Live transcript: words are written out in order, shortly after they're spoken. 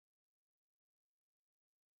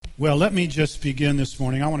Well, let me just begin this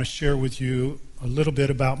morning. I want to share with you a little bit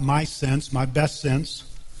about my sense, my best sense,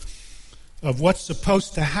 of what's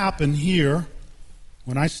supposed to happen here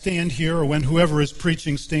when I stand here or when whoever is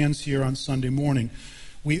preaching stands here on Sunday morning.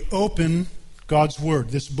 We open God's Word,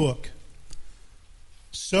 this book,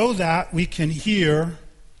 so that we can hear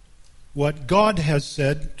what God has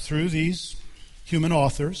said through these human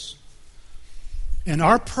authors. And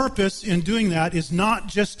our purpose in doing that is not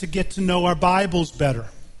just to get to know our Bibles better.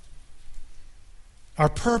 Our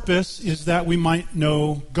purpose is that we might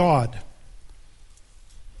know God,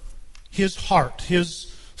 His heart, His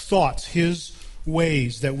thoughts, His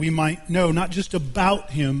ways, that we might know not just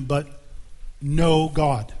about Him, but know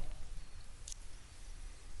God.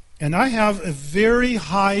 And I have a very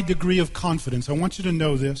high degree of confidence. I want you to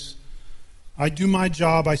know this. I do my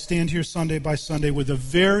job. I stand here Sunday by Sunday with a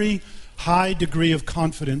very high degree of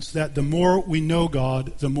confidence that the more we know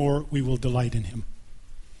God, the more we will delight in Him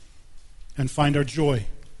and find our joy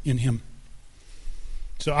in Him.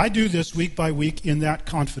 So I do this week by week in that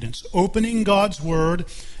confidence, opening God's Word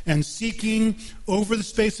and seeking over the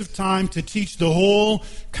space of time to teach the whole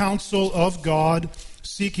counsel of God,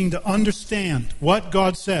 seeking to understand what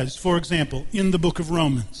God says, for example, in the book of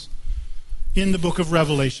Romans, in the book of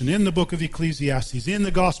Revelation, in the book of Ecclesiastes, in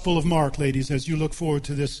the Gospel of Mark, ladies, as you look forward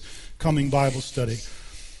to this coming Bible study.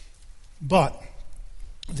 But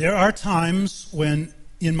there are times when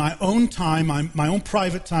in my own time, my own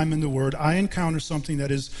private time in the Word, I encounter something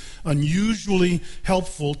that is unusually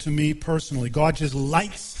helpful to me personally. God just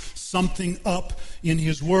lights something up in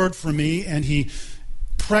His Word for me, and He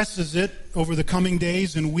presses it over the coming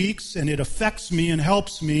days and weeks, and it affects me and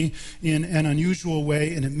helps me in an unusual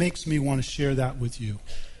way, and it makes me want to share that with you.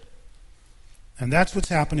 And that's what's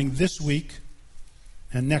happening this week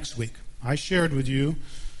and next week. I shared with you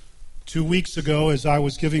 2 weeks ago, as I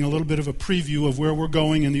was giving a little bit of a preview of where we're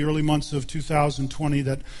going in the early months of 2020,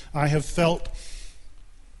 that I have felt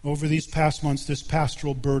over these past months this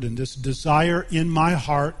pastoral burden, this desire in my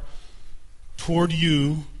heart toward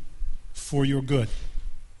you for your good.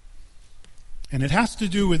 And it has to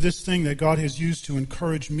do with this thing that God has used to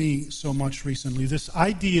encourage me so much recently, this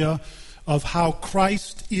idea of how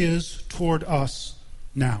Christ is toward us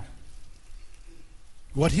now.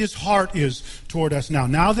 What His heart is toward us now.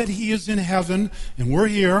 Now that He is in heaven and we're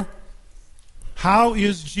here, how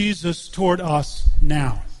is Jesus toward us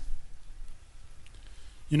now?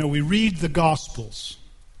 You know, we read the Gospels,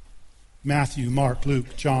 Matthew, Mark,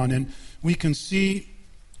 Luke, John, and we can see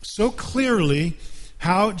so clearly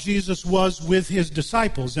how Jesus was with His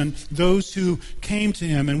disciples and those who came to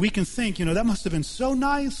Him. And we can think, that must have been so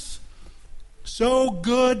nice, so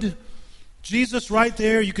good. Jesus right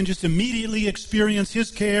there, you can just immediately experience His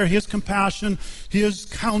care, His compassion, His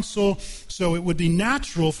counsel. So it would be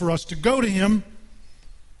natural for us to go to Him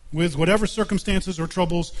with whatever circumstances or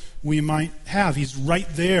troubles we might have. He's right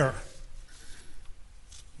there.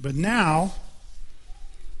 But now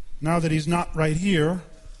that He's not right here,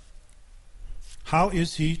 how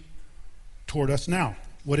is He toward us now?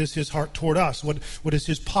 What is His heart toward us? What is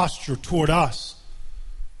His posture toward us?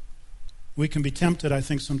 We can be tempted, I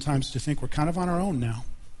think, sometimes to think we're kind of on our own now.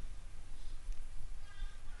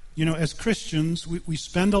 As Christians, we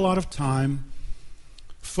spend a lot of time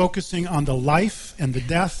focusing on the life and the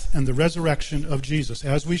death and the resurrection of Jesus,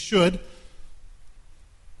 as we should.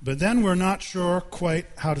 But then we're not sure quite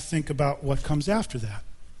how to think about what comes after that.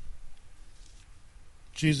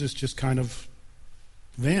 Jesus just kind of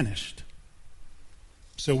vanished.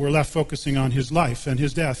 So we're left focusing on His life and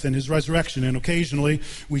His death and His resurrection, and occasionally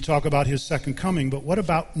we talk about His second coming. But what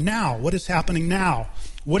about now? What is happening now?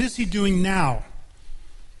 What is He doing now?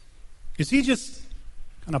 Is He just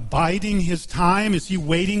kind of biding His time? Is He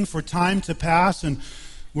waiting for time to pass and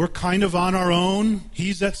we're kind of on our own?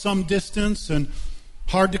 He's at some distance and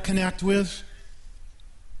hard to connect with?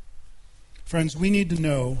 Friends, we need to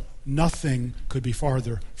know nothing could be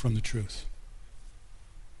farther from the truth.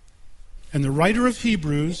 And the writer of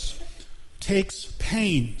Hebrews takes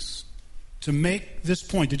pains to make this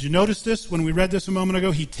point. Did you notice this when we read this a moment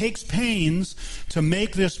ago? He takes pains to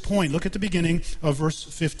make this point. Look at the beginning of verse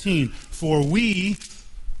 15. For we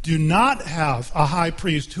do not have a high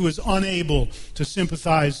priest who is unable to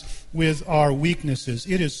sympathize with our weaknesses.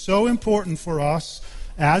 It is so important for us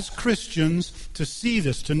as Christians to see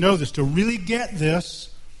this, to know this, to really get this,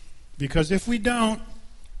 because if we don't,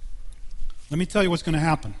 let me tell you what's going to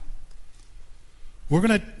happen. We're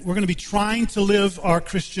going to be trying to live our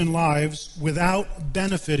Christian lives without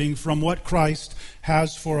benefiting from what Christ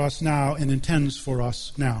has for us now and intends for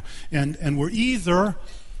us now. And we're either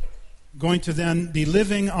going to then be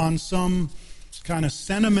living on some kind of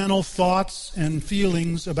sentimental thoughts and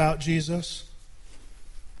feelings about Jesus,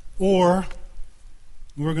 or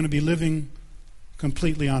we're going to be living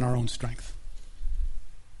completely on our own strength.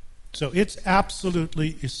 So it's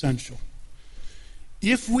absolutely essential.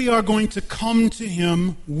 If we are going to come to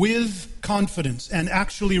Him with confidence and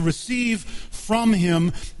actually receive from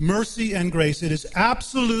Him mercy and grace, it is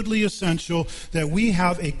absolutely essential that we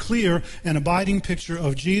have a clear and abiding picture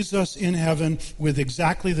of Jesus in heaven with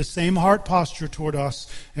exactly the same heart posture toward us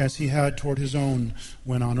as He had toward His own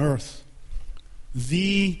when on earth.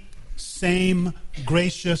 The same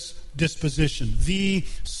gracious disposition, the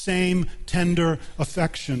same tender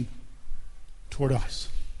affection toward us.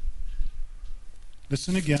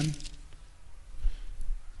 Listen again.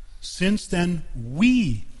 Since then,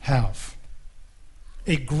 we have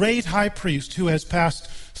a great high priest who has passed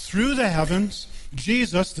through the heavens,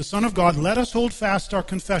 Jesus, the Son of God. Let us hold fast our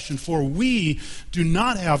confession, for we do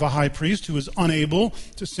not have a high priest who is unable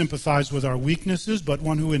to sympathize with our weaknesses, but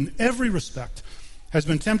one who in every respect has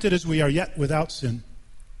been tempted as we are, yet without sin.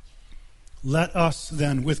 Let us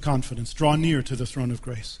then, with confidence, draw near to the throne of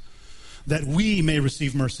grace, that we may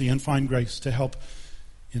receive mercy and find grace to help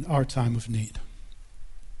in our time of need.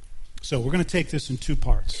 So we're going to take this in two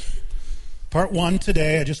parts. Part one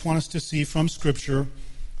today, I just want us to see from Scripture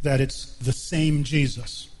that it's the same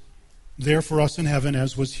Jesus, there for us in heaven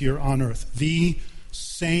as was here on earth. The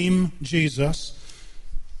same Jesus.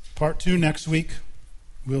 Part two next week,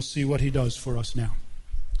 we'll see what He does for us now.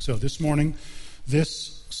 So this morning,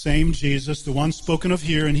 this same Jesus, the one spoken of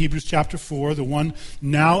here in Hebrews chapter 4, the one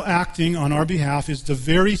now acting on our behalf, is the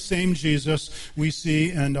very same Jesus we see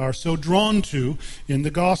and are so drawn to in the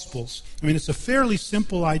Gospels. I mean, it's a fairly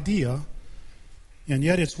simple idea, and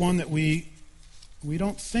yet it's one that we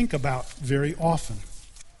don't think about very often.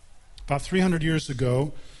 About 300 years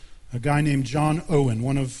ago, a guy named John Owen,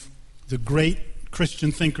 one of the great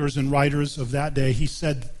Christian thinkers and writers of that day, he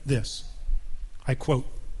said this, I quote,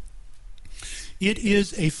 "It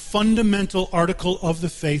is a fundamental article of the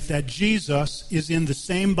faith that Jesus is in the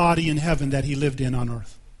same body in heaven that He lived in on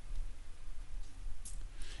earth."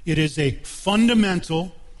 It is a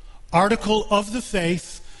fundamental article of the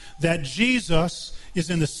faith that Jesus is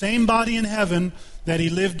in the same body in heaven that He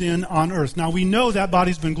lived in on earth. Now we know that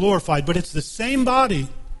body's been glorified, but it's the same body,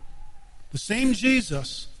 the same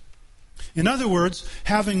Jesus. In other words,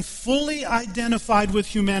 having fully identified with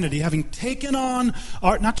humanity, having taken on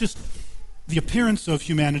not just the appearance of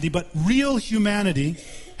humanity, but real humanity,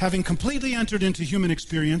 having completely entered into human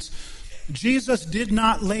experience, Jesus did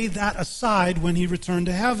not lay that aside when He returned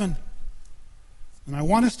to heaven. And I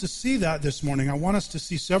want us to see that this morning. I want us to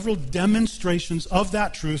see several demonstrations of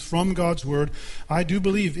that truth from God's Word. I do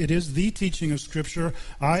believe it is the teaching of Scripture.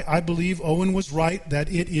 I believe Owen was right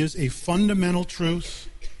that it is a fundamental truth.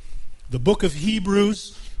 The book of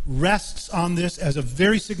Hebrews rests on this as a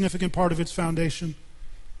very significant part of its foundation.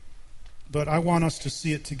 But I want us to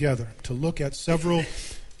see it together, to look at several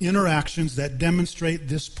interactions that demonstrate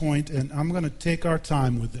this point, and I'm going to take our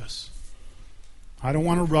time with this. I don't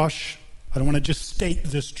want to rush. I don't want to just state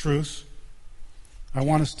this truth. I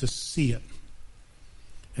want us to see it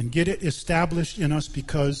and get it established in us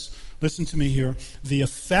because, listen to me here, the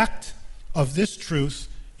effect of this truth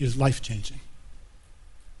is life-changing.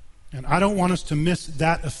 And I don't want us to miss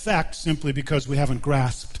that effect simply because we haven't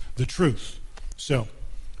grasped the truth. So,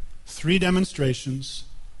 3 demonstrations.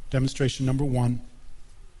 Demonstration number 1,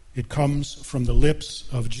 it comes from the lips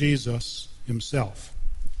of Jesus Himself.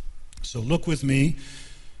 So look with me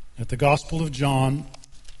at the Gospel of John,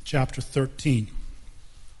 chapter 13.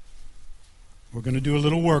 We're going to do a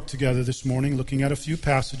little work together this morning, looking at a few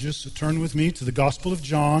passages. So turn with me to the Gospel of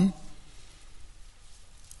John,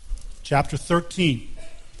 chapter 13.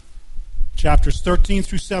 Chapters 13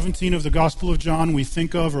 through 17 of the Gospel of John we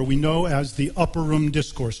think of or we know as the Upper Room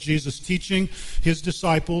Discourse. Jesus teaching His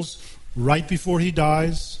disciples right before He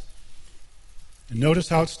dies. And notice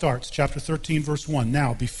how it starts. Chapter 13, verse 1.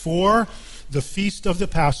 Now, before the feast of the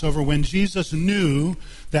Passover, when Jesus knew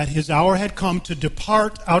that His hour had come to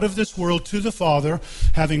depart out of this world to the Father,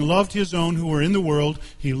 having loved His own who were in the world,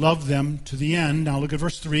 He loved them to the end. Now look at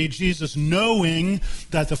verse 3. Jesus, knowing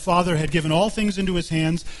that the Father had given all things into His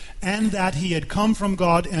hands, and that He had come from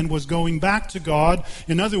God and was going back to God.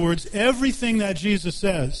 In other words, everything that Jesus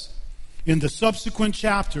says in the subsequent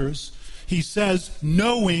chapters, He says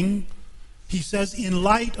knowing. He says in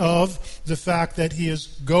light of the fact that He is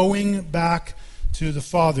going back to the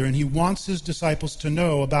Father, and He wants His disciples to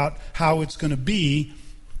know about how it's going to be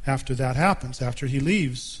after that happens. After He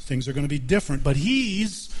leaves, things are going to be different, but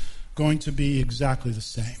He's going to be exactly the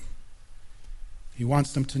same. He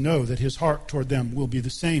wants them to know that His heart toward them will be the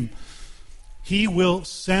same. He will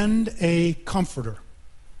send a comforter,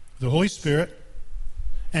 the Holy Spirit,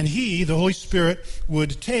 and He, the Holy Spirit,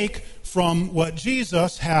 would take from what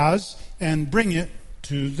Jesus has and bring it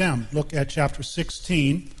to them. Look at chapter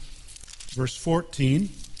 16, verse 14.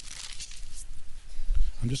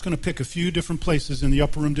 I'm just going to pick a few different places in the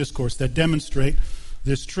Upper Room Discourse that demonstrate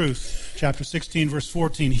this truth. Chapter 16, verse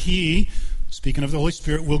 14. He, speaking of the Holy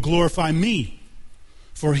Spirit, will glorify me.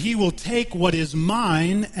 For He will take what is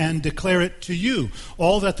mine and declare it to you.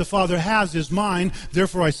 All that the Father has is mine.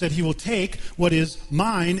 Therefore I said He will take what is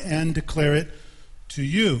mine and declare it to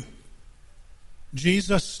you.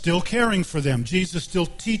 Jesus still caring for them. Jesus still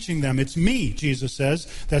teaching them. It's me, Jesus says,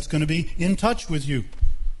 that's going to be in touch with you.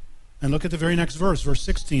 And look at the very next verse, verse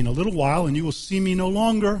 16. A little while and you will see me no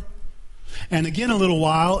longer. And again a little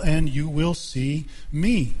while and you will see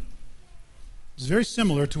me. It's very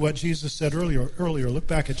similar to what Jesus said earlier. Look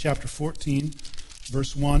back at chapter 14,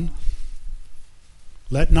 verse 1.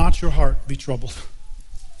 Let not your heart be troubled.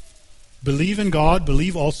 Believe in God,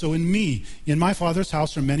 believe also in me. In my Father's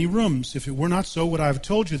house are many rooms. If it were not so, would I have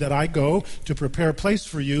told you that I go to prepare a place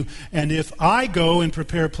for you? And if I go and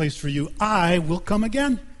prepare a place for you, I will come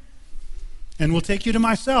again and will take you to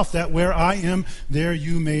myself, that where I am, there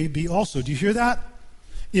you may be also. Do you hear that?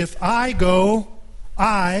 If I go,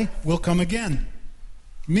 I will come again.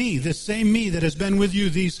 Me, this same me that has been with you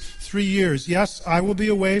these 3 years. Yes, I will be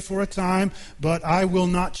away for a time, but I will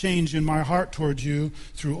not change in my heart towards you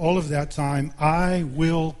through all of that time. I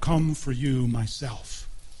will come for you myself.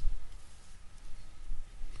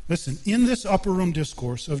 Listen, in this upper room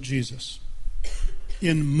discourse of Jesus,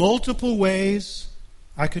 in multiple ways,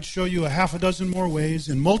 I could show you a half a dozen more ways.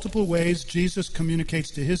 In multiple ways, Jesus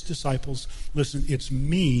communicates to His disciples, listen, it's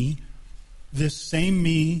me, this same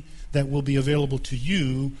me, that will be available to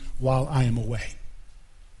you while I am away.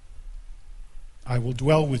 I will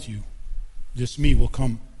dwell with you. This me will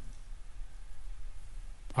come.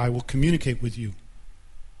 I will communicate with you.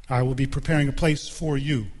 I will be preparing a place for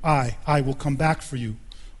you. I will come back for you.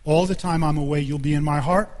 All the time I'm away, you'll be in my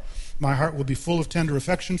heart. My heart will be full of tender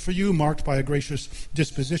affection for you, marked by a gracious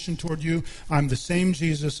disposition toward you. I'm the same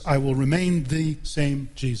Jesus. I will remain the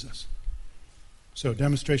same Jesus. So,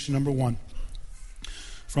 demonstration number 1.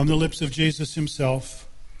 From the lips of Jesus Himself,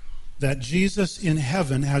 that Jesus in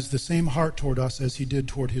heaven has the same heart toward us as He did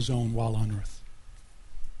toward His own while on earth.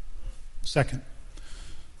 Second,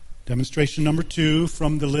 demonstration number 2,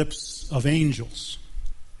 from the lips of angels.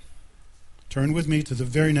 Turn with me to the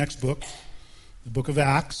very next book, the book of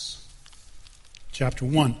Acts, chapter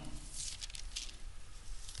 1.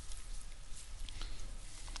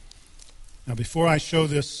 Now, before I show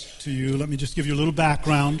this to you, let me just give you a little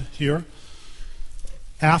background here.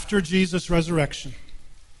 After Jesus' resurrection,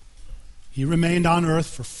 He remained on earth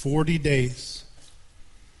for 40 days,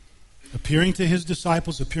 appearing to His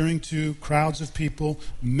disciples, appearing to crowds of people.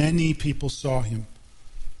 Many people saw Him.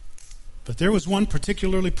 But there was one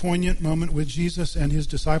particularly poignant moment with Jesus and His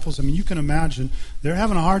disciples. I mean, you can imagine, they're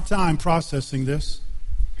having a hard time processing this.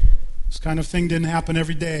 This kind of thing didn't happen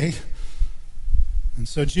every day. And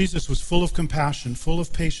so Jesus was full of compassion, full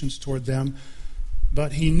of patience toward them.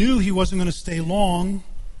 But He knew He wasn't going to stay long.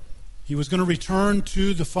 He was going to return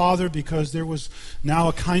to the Father because there was now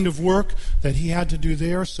a kind of work that He had to do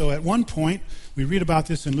there. So at one point, we read about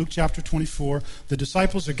this in Luke chapter 24, the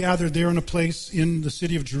disciples are gathered there in a place in the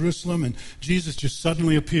city of Jerusalem, and Jesus just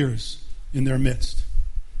suddenly appears in their midst.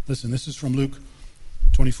 Listen, this is from Luke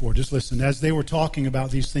 24. Just listen. As they were talking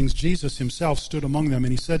about these things, Jesus Himself stood among them,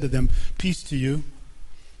 and He said to them, "Peace to you."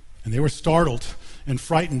 And they were startled and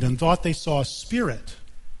frightened and thought they saw a spirit.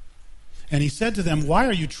 And He said to them, "Why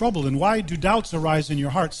are you troubled, and why do doubts arise in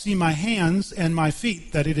your hearts? See my hands and my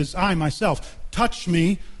feet, that it is I myself. Touch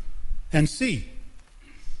me and see.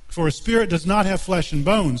 For a spirit does not have flesh and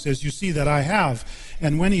bones, as you see that I have."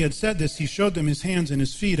 And when He had said this, He showed them His hands and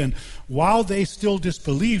His feet. And while they still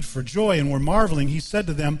disbelieved for joy and were marveling, He said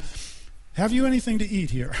to them, "Have you anything to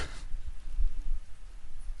eat here?"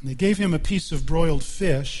 And they gave Him a piece of broiled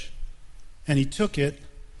fish, and He took it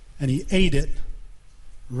and He ate it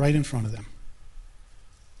right in front of them.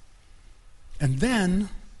 And then,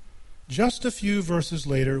 just a few verses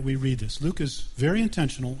later, we read this. Luke is very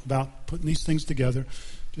intentional about putting these things together.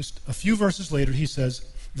 Just a few verses later, he says,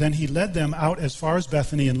 "Then He led them out as far as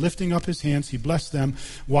Bethany, and lifting up His hands, He blessed them.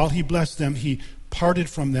 While He blessed them, He parted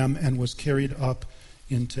from them and was carried up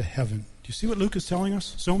into heaven." Do you see what Luke is telling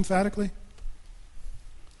us so emphatically?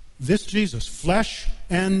 This Jesus, flesh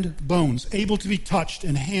and bones, able to be touched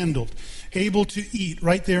and handled, able to eat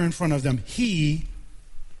right there in front of them, He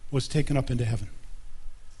was taken up into heaven.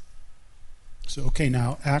 So, okay,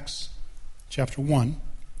 now, Acts chapter 1.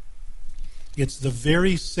 It's the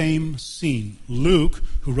very same scene. Luke,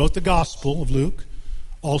 who wrote the Gospel of Luke,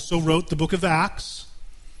 also wrote the book of Acts,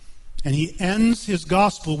 and he ends his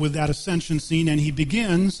Gospel with that ascension scene, and he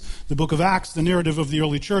begins the book of Acts, the narrative of the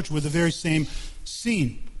early church, with the very same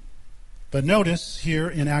scene. But notice here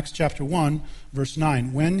in Acts chapter 1, verse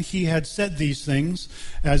 9, when he had said these things,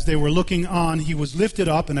 as they were looking on, he was lifted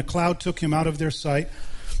up, and a cloud took him out of their sight.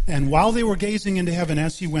 And while they were gazing into heaven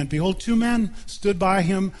as he went, behold, two men stood by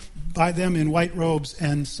them in white robes,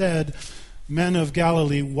 and said, Men of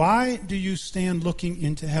Galilee, why do you stand looking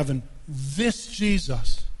into heaven? This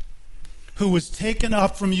Jesus, who was taken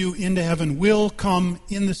up from you into heaven, will come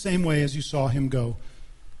in the same way as you saw him go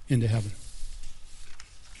into heaven.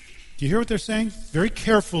 Do you hear what they're saying? Very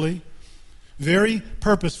carefully, very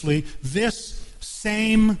purposefully, this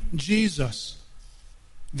same Jesus.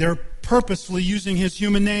 They're purposefully using his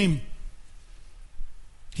human name.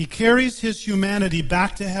 He carries his humanity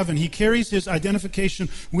back to heaven. He carries his identification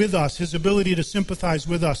with us, his ability to sympathize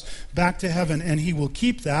with us back to heaven, and he will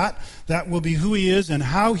keep that. That will be who he is and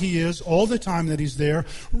how he is all the time that he's there,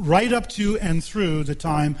 right up to and through the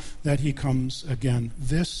time that he comes again.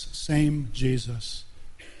 This same Jesus,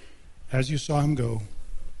 as you saw him go,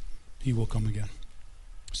 he will come again.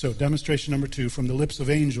 So, demonstration number 2, from the lips of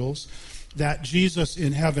angels, that Jesus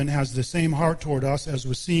in heaven has the same heart toward us as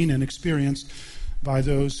was seen and experienced by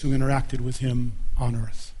those who interacted with him on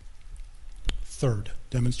earth. Third,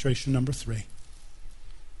 demonstration number 3,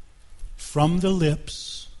 from the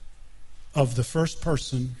lips of the first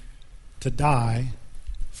person to die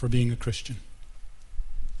for being a Christian.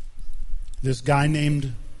 This guy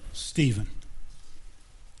named Stephen.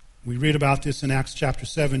 We read about this in Acts chapter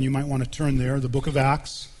 7. You might want to turn there. The book of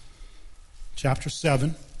Acts, chapter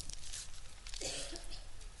 7.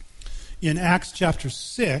 In Acts chapter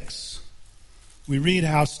 6, we read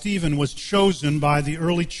how Stephen was chosen by the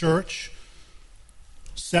early church.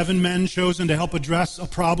 7 men chosen to help address a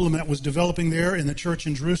problem that was developing there in the church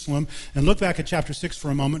in Jerusalem. And look back at chapter 6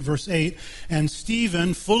 for a moment, verse 8. And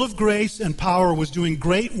Stephen, full of grace and power, was doing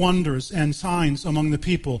great wonders and signs among the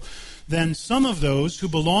people. Then some of those who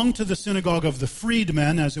belonged to the synagogue of the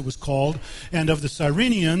freedmen, as it was called, and of the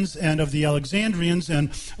Cyrenians, and of the Alexandrians, and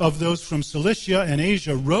of those from Cilicia and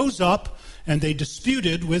Asia, rose up, and they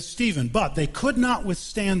disputed with Stephen. But they could not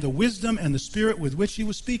withstand the wisdom and the spirit with which he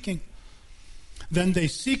was speaking. Then they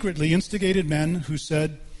secretly instigated men who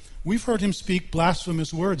said, We've heard him speak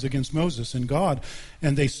blasphemous words against Moses and God.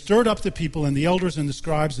 And they stirred up the people and the elders and the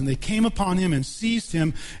scribes, and they came upon him and seized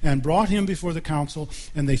him and brought him before the council.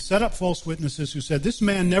 And they set up false witnesses who said, This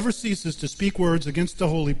man never ceases to speak words against the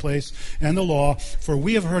holy place and the law, for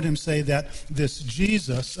we have heard him say that this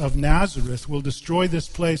Jesus of Nazareth will destroy this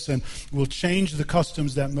place and will change the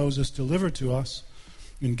customs that Moses delivered to us.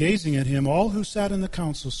 And gazing at him, all who sat in the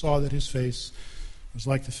council saw that his face was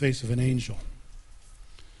like the face of an angel.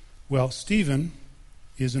 Well, Stephen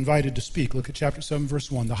is invited to speak. Look at chapter 7, verse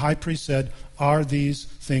 1. The high priest said, Are these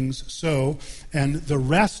things so? And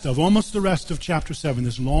almost the rest of chapter 7,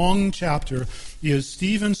 this long chapter, is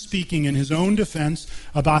Stephen speaking in his own defense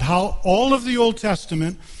about how all of the Old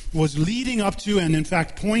Testament was leading up to and, in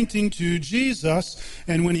fact, pointing to Jesus.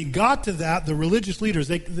 And when he got to that, the religious leaders,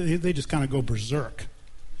 they just kind of go berserk.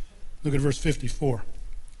 Look at verse 54.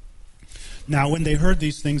 Now, when they heard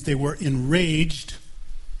these things, they were enraged,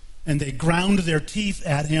 and they ground their teeth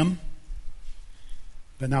at him.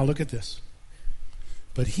 But now look at this.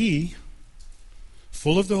 But he,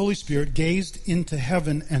 full of the Holy Spirit, gazed into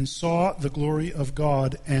heaven and saw the glory of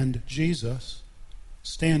God and Jesus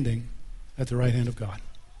standing at the right hand of God.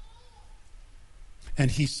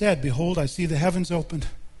 And he said, Behold, I see the heavens opened,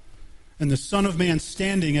 and the Son of Man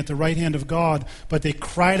standing at the right hand of God. But they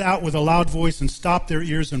cried out with a loud voice and stopped their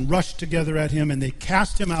ears and rushed together at him. And they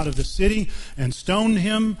cast him out of the city and stoned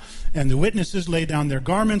him. And the witnesses laid down their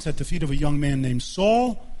garments at the feet of a young man named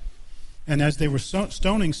Saul. And as they were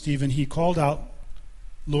stoning Stephen, he called out,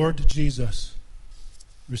 Lord Jesus,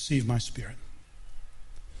 receive my spirit.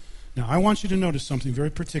 Now, I want you to notice something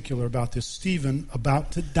very particular about this. Stephen,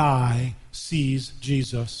 about to die, sees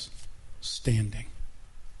Jesus standing.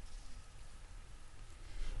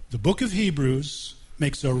 The book of Hebrews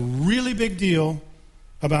makes a really big deal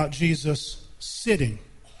about Jesus sitting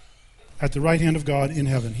at the right hand of God in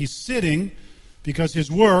heaven. He's sitting because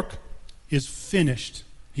his work is finished.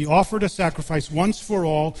 He offered a sacrifice once for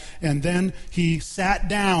all, and then he sat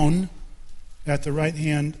down at the right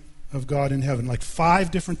hand of God in heaven. Like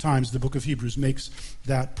 5 different times the book of Hebrews makes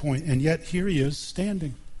that point. And yet here he is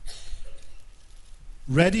standing,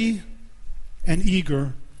 ready and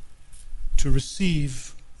eager to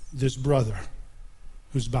receive this brother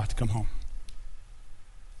who's about to come home.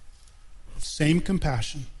 Same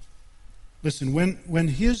compassion. Listen, when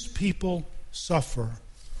his people suffer,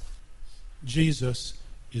 Jesus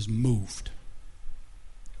is moved,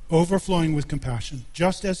 overflowing with compassion.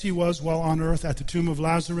 Just as he was while on earth at the tomb of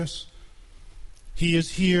Lazarus, he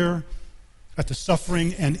is here at the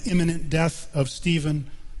suffering and imminent death of Stephen,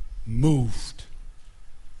 moved.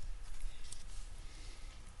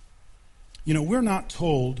 You know, we're not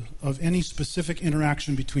told of any specific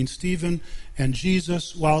interaction between Stephen and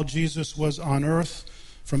Jesus while Jesus was on earth.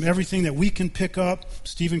 From everything that we can pick up,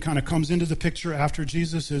 Stephen kind of comes into the picture after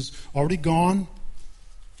Jesus is already gone.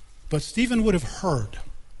 But Stephen would have heard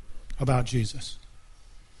about Jesus.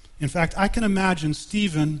 In fact, I can imagine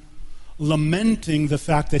Stephen lamenting the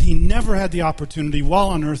fact that he never had the opportunity while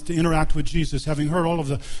on earth to interact with Jesus, having heard all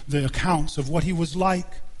of the accounts of what he was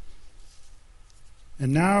like.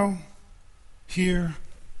 And now, here,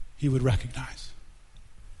 he would recognize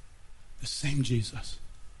the same Jesus.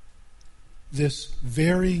 This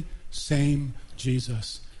very same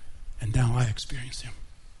Jesus. And now I experience him.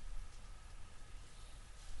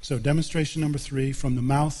 So demonstration number 3 from the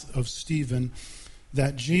mouth of Stephen,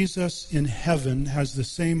 that Jesus in heaven has the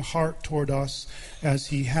same heart toward us as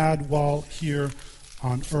he had while here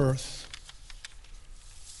on earth.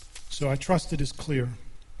 So I trust it is clear.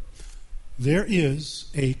 There is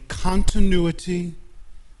a continuity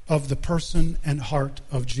of the person and heart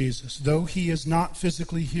of Jesus. Though he is not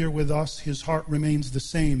physically here with us, his heart remains the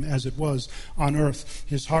same as it was on earth.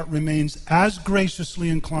 His heart remains as graciously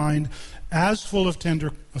inclined, as full of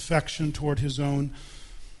tender affection toward his own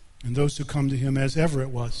and those who come to him as ever it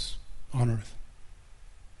was on earth.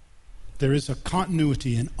 There is a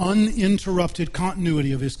continuity, an uninterrupted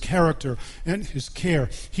continuity of his character and his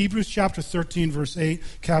care. Hebrews chapter 13, verse 8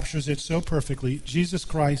 captures it so perfectly. Jesus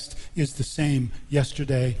Christ is the same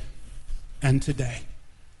yesterday and today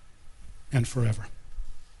and forever.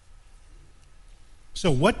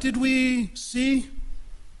 So what did we see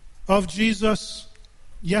of Jesus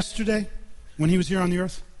yesterday when he was here on the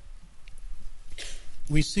earth?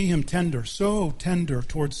 We see him tender, so tender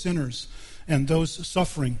towards sinners and those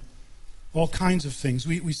suffering. All kinds of things.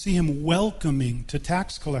 We see him welcoming to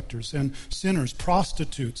tax collectors and sinners,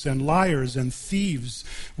 prostitutes and liars and thieves.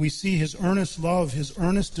 We see his earnest love, his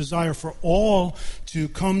earnest desire for all to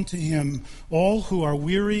come to him. All who are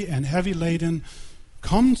weary and heavy laden,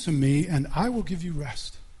 come to me and I will give you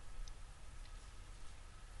rest.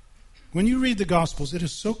 When you read the Gospels, it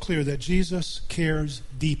is so clear that Jesus cares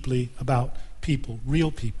deeply about people, real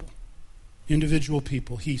people. Individual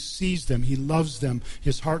people. He sees them. He loves them.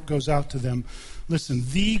 His heart goes out to them. Listen,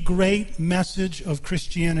 the great message of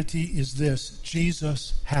Christianity is this: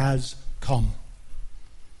 Jesus has come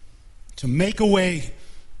to make a way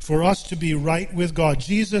for us to be right with God.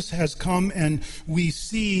 Jesus has come, and we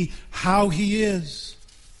see how he is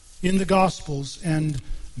in the Gospels. And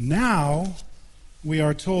now we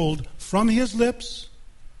are told from his lips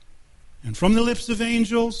and from the lips of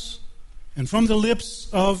angels and from the lips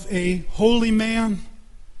of a holy man,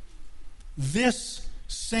 this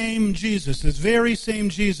same Jesus, this very same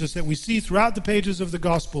Jesus that we see throughout the pages of the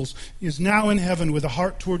Gospels, is now in heaven with a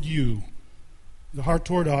heart toward you, the heart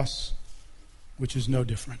toward us, which is no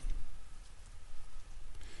different.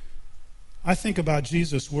 I think about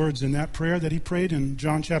Jesus' words in that prayer that he prayed in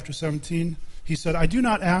John chapter 17. He said, I do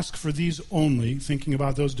not ask for these only, thinking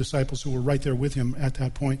about those disciples who were right there with him at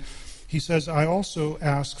that point. He says, I also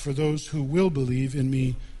ask for those who will believe in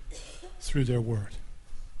me through their word,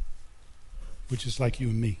 which is like you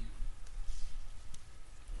and me.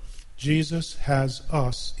 Jesus has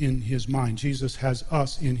us in his mind. Jesus has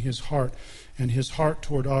us in his heart. And his heart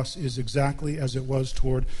toward us is exactly as it was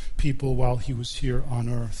toward people while he was here on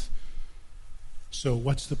earth. So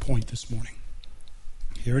what's the point this morning?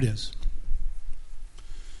 Here it is.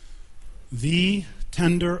 The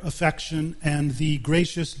tender affection and the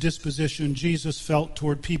gracious disposition Jesus felt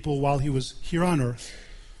toward people while he was here on earth,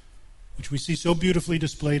 which we see so beautifully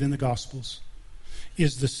displayed in the Gospels,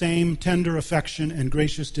 is the same tender affection and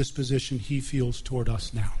gracious disposition he feels toward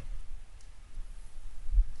us now.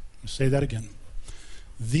 I'll say that again.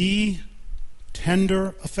 The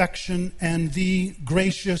tender affection and the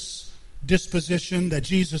gracious disposition that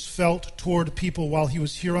Jesus felt toward people while he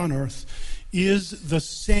was here on earth is the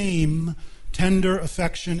same tender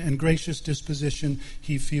affection and gracious disposition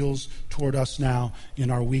he feels toward us now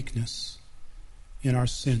in our weakness, in our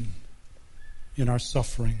sin, in our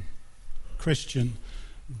suffering. Christian,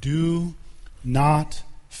 do not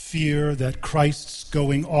fear that Christ's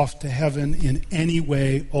going off to heaven in any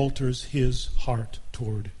way alters his heart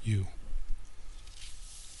toward you.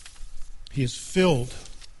 He is filled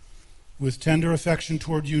with tender affection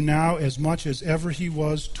toward you now as much as ever he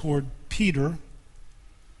was toward Peter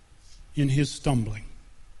in his stumbling,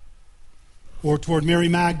 or toward Mary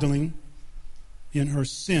Magdalene in her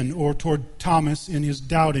sin, or toward Thomas in his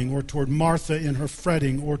doubting, or toward Martha in her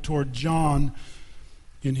fretting, or toward John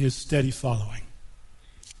in his steady following.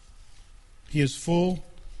 He is filled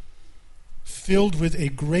with a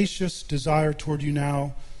gracious desire toward you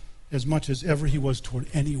now as much as ever he was toward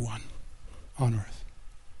anyone on earth.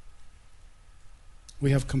 We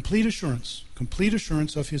have complete assurance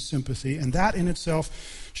of his sympathy, and that in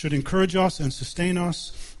itself should encourage us and sustain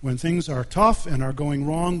us when things are tough and are going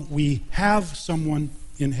wrong. We have someone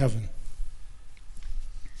in heaven.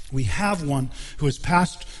 We have one who has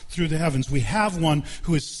passed through the heavens. We have one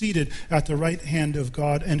who is seated at the right hand of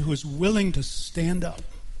God and who is willing to stand up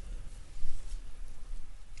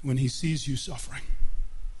when he sees you suffering.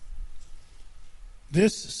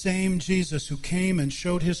 This same Jesus who came and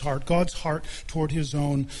showed his heart, God's heart toward his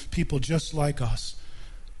own people just like us.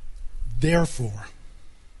 Therefore,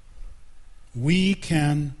 we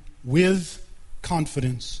can, with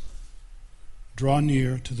confidence, draw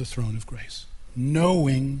near to the throne of grace,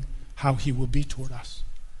 knowing how he will be toward us.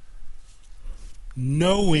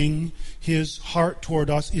 Knowing his heart toward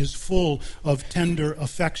us is full of tender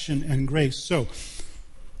affection and grace. So,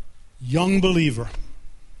 young believer,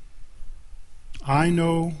 I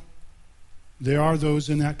know there are those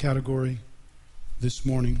in that category this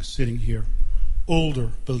morning sitting here. Older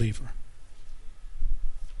believer,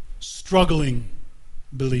 struggling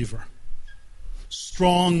believer,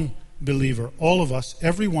 strong believer. All of us,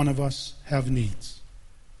 every one of us, have needs.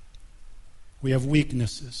 We have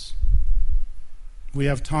weaknesses. We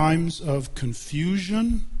have times of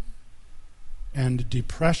confusion and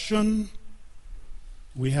depression.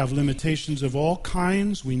 We have limitations of all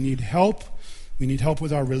kinds. We need help. We need help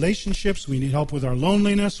with our relationships. We need help with our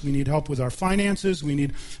loneliness. We need help with our finances. We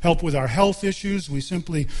need help with our health issues. We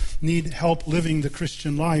simply need help living the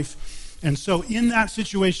Christian life. And so in that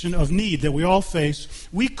situation of need that we all face,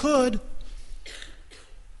 we could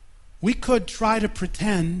try to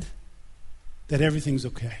pretend that everything's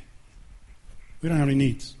okay. We don't have any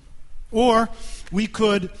needs. Or we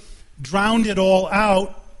could drown it all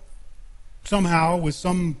out somehow with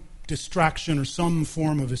some distraction or some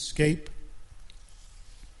form of escape.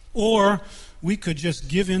 Or we could just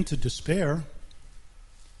give in to despair.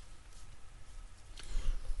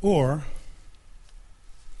 Or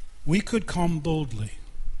we could come boldly,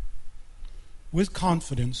 with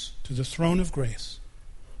confidence, to the throne of grace,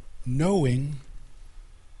 knowing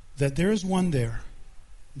that there is one there,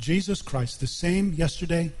 Jesus Christ, the same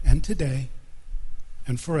yesterday and today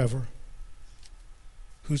and forever,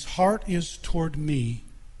 whose heart is toward me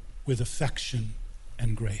with affection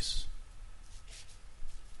and grace,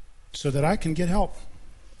 so that I can get help.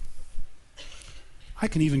 I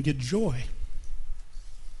can even get joy.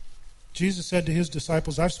 Jesus said to his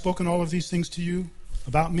disciples, I've spoken all of these things to you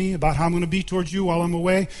about me, about how I'm going to be towards you while I'm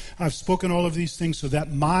away. I've spoken all of these things so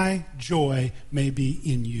that my joy may be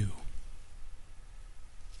in you.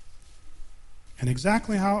 And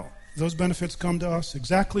exactly how those benefits come to us,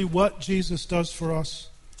 exactly what Jesus does for us,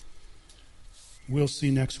 we'll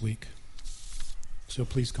see next week. So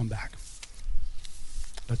please come back.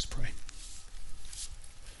 Let's pray.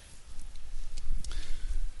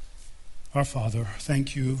 Our Father,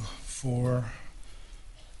 thank you for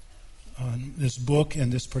this book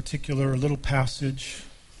and this particular little passage,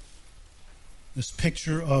 this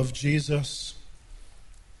picture of Jesus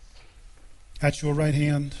at your right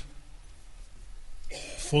hand,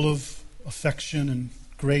 full of affection and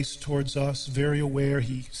grace towards us, very aware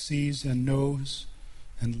he sees and knows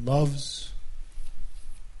and loves.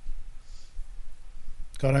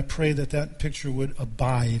 God, I pray that that picture would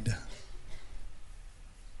abide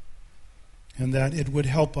and that it would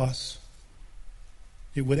help us.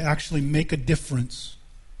 It would actually make a difference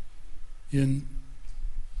in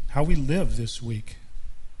how we live this week,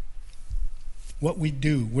 what we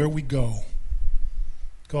do, where we go.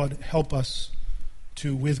 God, help us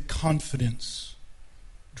to, with confidence,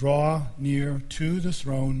 draw near to the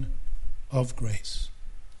throne of grace,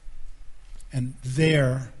 and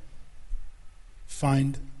there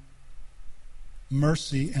find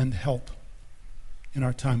mercy and help in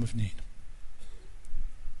our time of need.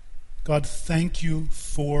 God, thank you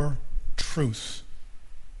for truth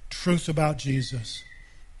about Jesus.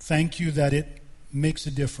 Thank you that it makes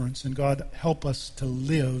a difference. And God, help us to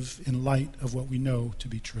live in light of what we know to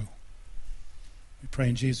be true. We pray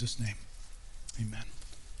in Jesus' name. Amen.